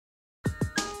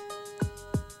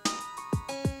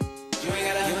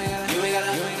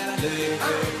My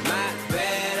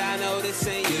bad, I know this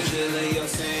ain't usually your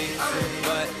thing,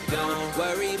 but don't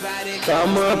worry about it.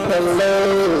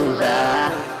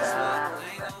 Summerpalooza.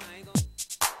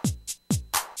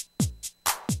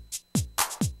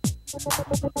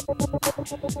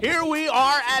 Here we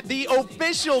are at the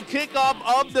official kickoff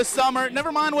of the summer.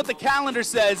 Never mind what the calendar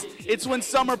says. It's when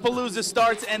Summerpalooza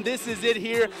starts, and this is it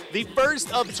here. The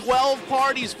first of 12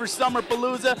 parties for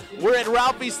Summerpalooza. We're at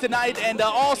Ralphie's tonight, and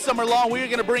all summer long, we are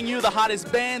going to bring you the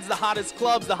hottest bands, the hottest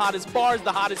clubs, the hottest bars,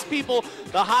 the hottest people,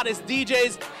 the hottest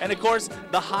DJs, and of course,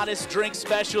 the hottest drink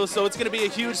specials. So it's going to be a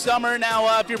huge summer.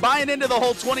 Now, if you're buying into the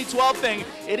whole 2012 thing,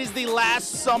 it is the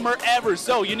last summer ever.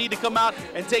 So you need to come out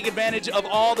and take advantage of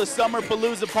all the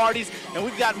Summerpalooza parties, and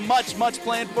we've got much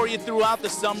planned for you throughout the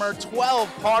summer. 12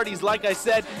 parties, like I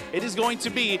said. It is going to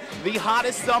be the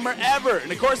hottest summer ever, and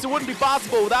of course it wouldn't be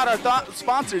possible without our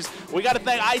sponsors. We got to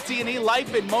thank IT&E,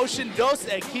 Life in Motion, Dos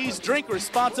Equis, Drink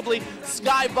Responsibly,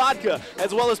 Sky Vodka,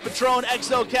 as well as Patron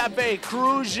XO Cafe,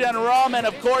 Cruz and Rum, and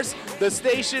of course the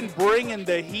station bringing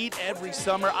the heat every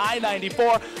summer,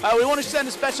 I-94. We want to send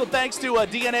a special thanks to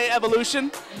DNA Evolution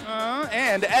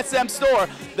and SM Store.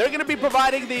 They're going to be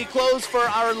providing the clothes for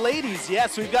our ladies.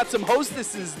 Yes, we've got some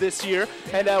hostesses this year,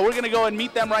 and we're going to go and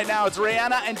meet them right now. It's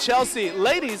Rihanna and Chelsea.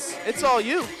 Ladies, it's all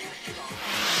you.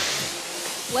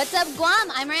 What's up,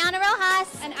 Guam? I'm Rihanna Rojas.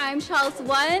 And I'm Charles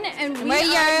One, and we're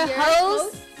your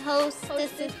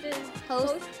hostesses.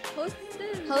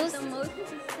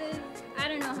 I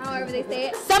don't know, however they say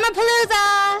it.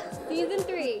 Summerpalooza! Season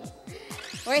 3.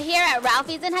 We're here at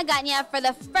Ralphie's in Hagåtña for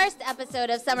the first episode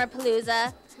of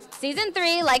Summerpalooza. Season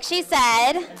 3, like she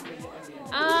said.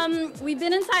 We've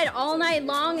been inside all night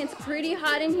long. It's pretty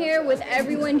hot in here with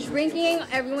everyone drinking,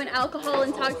 everyone alcohol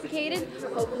intoxicated.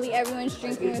 Hopefully everyone's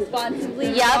drinking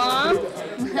responsibly. Yep.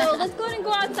 So let's go and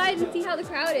go outside and see how the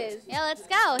crowd is. Yeah, let's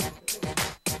go.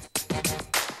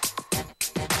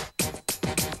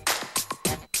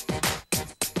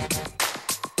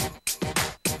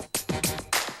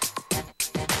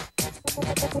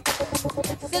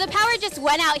 So the power just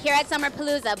went out here at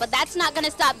Summerpalooza, but that's not going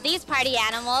to stop these party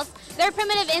animals. Their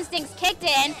primitive instincts kicked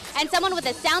in, and someone with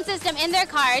a sound system in their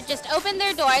car just opened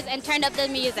their doors and turned up the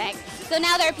music. So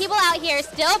now there are people out here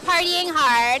still partying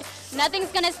hard.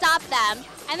 Nothing's going to stop them.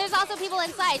 And there's also people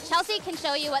inside. Chelsea can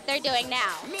show you what they're doing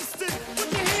now.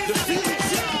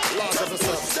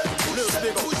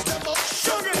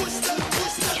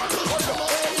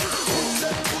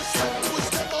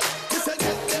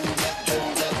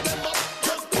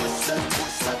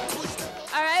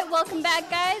 Welcome back,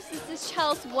 guys. This is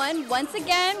Chelsea One once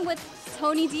again with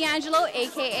Tony D'Angelo,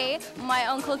 aka my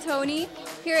Uncle Tony,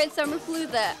 here at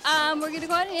Summerpalooza. We're going to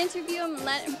go ahead and interview him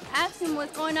and ask him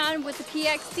what's going on with the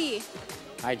PXC.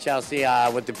 Hi, Chelsea.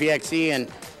 With the PXC and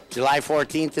July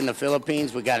 14th in the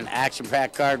Philippines, we got an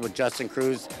action-packed card with Justin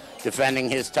Cruz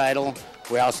defending his title.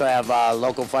 We also have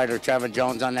local fighter Trevor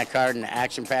Jones on that card, an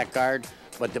action-packed card.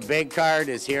 But the big card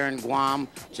is here in Guam,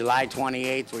 July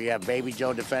 28th, where you have Baby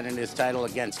Joe defending his title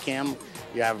against Kim.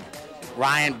 You have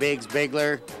Ryan Biggs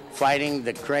Bigler fighting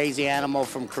the crazy animal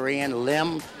from Korean,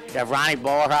 Lim. You have Ronnie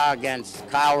Borja against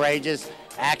Kyle Rages.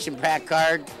 Action-packed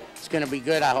card. It's going to be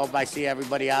good. I hope I see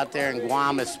everybody out there in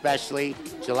Guam, especially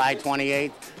July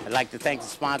 28th. I'd like to thank the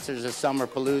sponsors of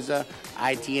Summerpalooza,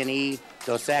 IT&E,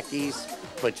 Dos Equis,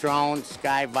 Patron,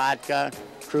 Sky Vodka,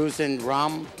 Cruz and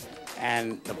Rum.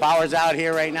 And the power's out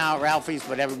here right now at Ralphie's,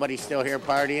 but everybody's still here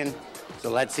partying.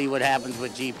 So let's see what happens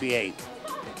with GP8.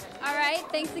 All right,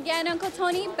 thanks again, Uncle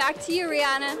Tony. Back to you,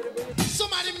 Rihanna.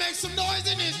 Somebody make some noise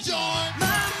in this joint.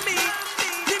 Mommy,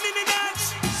 give me the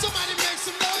nuts. Somebody make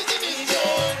some noise in this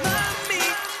joint. Mommy,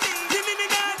 give me the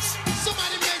nuts.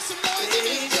 Somebody make some noise in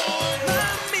this joint.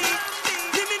 Mommy,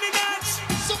 give me the nuts.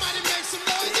 Somebody make some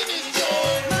noise in this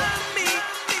joint. Mommy,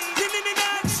 give me the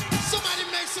nuts. Somebody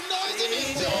make some noise in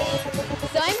this joint.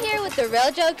 So I'm here with the real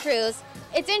Joe Cruz.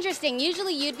 It's interesting.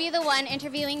 Usually you'd be the one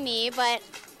interviewing me, but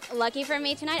lucky for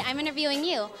me tonight, I'm interviewing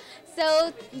you.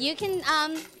 So you can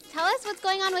tell us what's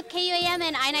going on with KUAM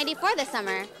and I-94 this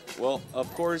summer. Well, of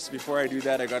course, before I do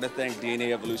that, I got to thank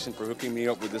DNA Evolution for hooking me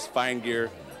up with this fine gear.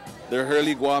 Their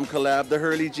Hurley Guam collab, the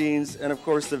Hurley jeans, and of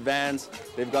course the Vans.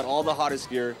 They've got all the hottest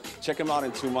gear. Check them out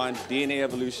in Tumon, DNA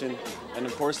Evolution. And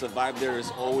of course, the vibe there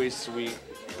is always sweet.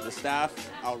 The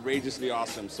staff, outrageously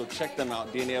awesome. So check them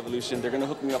out, DNA Evolution. They're going to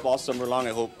hook me up all summer long,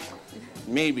 I hope.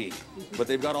 Maybe. But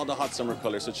they've got all the hot summer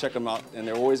colors, so check them out. And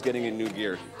they're always getting in new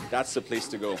gear. That's the place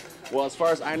to go. Well, as far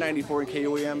as I-94 and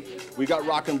KUAM, we got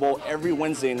Rock and Bowl every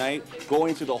Wednesday night,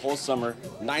 going through the whole summer,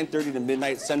 9:30 to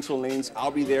midnight, Central Lanes.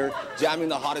 I'll be there, jamming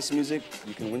the hottest music.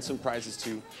 You can win some prizes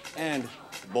too. And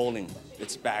bowling.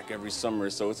 It's back every summer,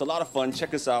 so it's a lot of fun.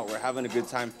 Check us out. We're having a good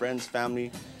time, friends,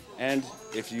 family, and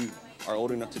if you are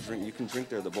old enough to drink, you can drink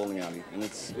there at the bowling alley, and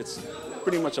it's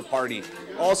pretty much a party.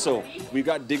 Also, we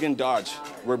got Dig and Dodge.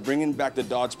 We're bringing back the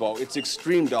dodgeball. It's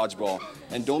extreme dodgeball,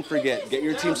 and don't forget, get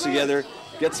your teams together,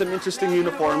 get some interesting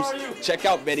uniforms, check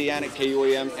out Betty Ann at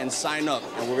KUAM, and sign up,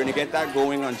 and we're gonna get that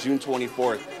going on June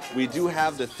 24th. We do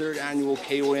have the 3rd annual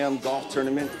KUAM golf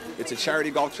tournament. It's a charity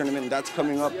golf tournament, and that's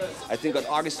coming up, I think, on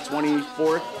August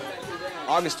 24th.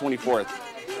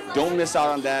 Don't miss out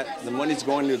on that. The money's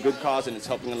going to a good cause, and it's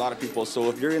helping a lot of people. So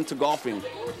if you're into golfing,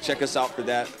 check us out for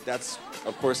that. That's,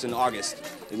 of course, in August.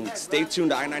 And stay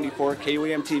tuned to I-94,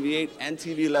 KUAM TV8, and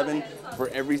TV11 for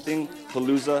everything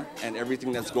Palooza and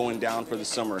everything that's going down for the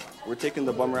summer. We're taking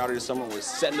the bummer out of the summer. We're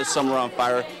setting the summer on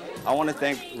fire. I want to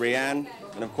thank Rayanne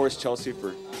and, of course, Chelsea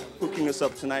for hooking us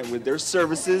up tonight with their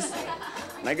services.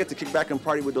 And I get to kick back and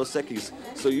party with those Sekis.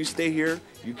 So you stay here,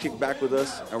 you kick back with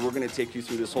us, and we're going to take you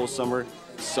through this whole summer,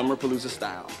 Summerpalooza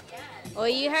style. Well,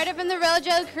 you heard it from the real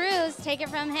Joe Cruz. Take it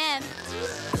from him.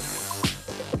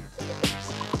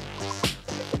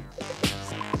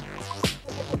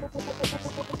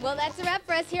 Well, that's a wrap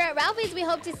for us here at Ralphie's. We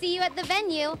hope to see you at the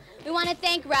venue. We want to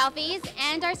thank Ralphie's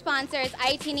and our sponsors,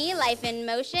 ITN Life in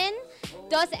Motion,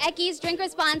 Dos Equis Drink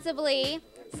Responsibly,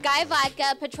 Sky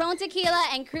Vodka, Patron Tequila,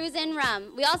 and Cruisin'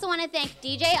 Rum. We also want to thank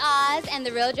DJ Oz and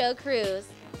the real Joe Cruz.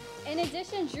 In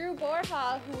addition, Drew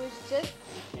Borja, who was just,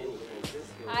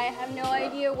 I have no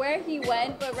idea where he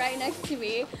went, but right next to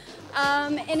me.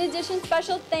 In addition,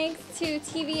 special thanks to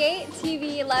TV8,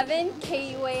 TV11,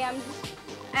 KUAM,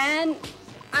 and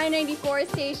I-94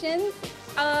 stations.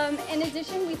 In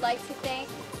addition, we'd like to thank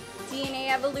DNA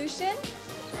Evolution,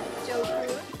 Joe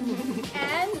Cruz,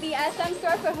 and the SM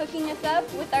Store for hooking us up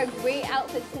with our great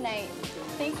outfit tonight.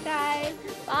 Thanks, guys.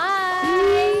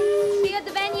 Bye.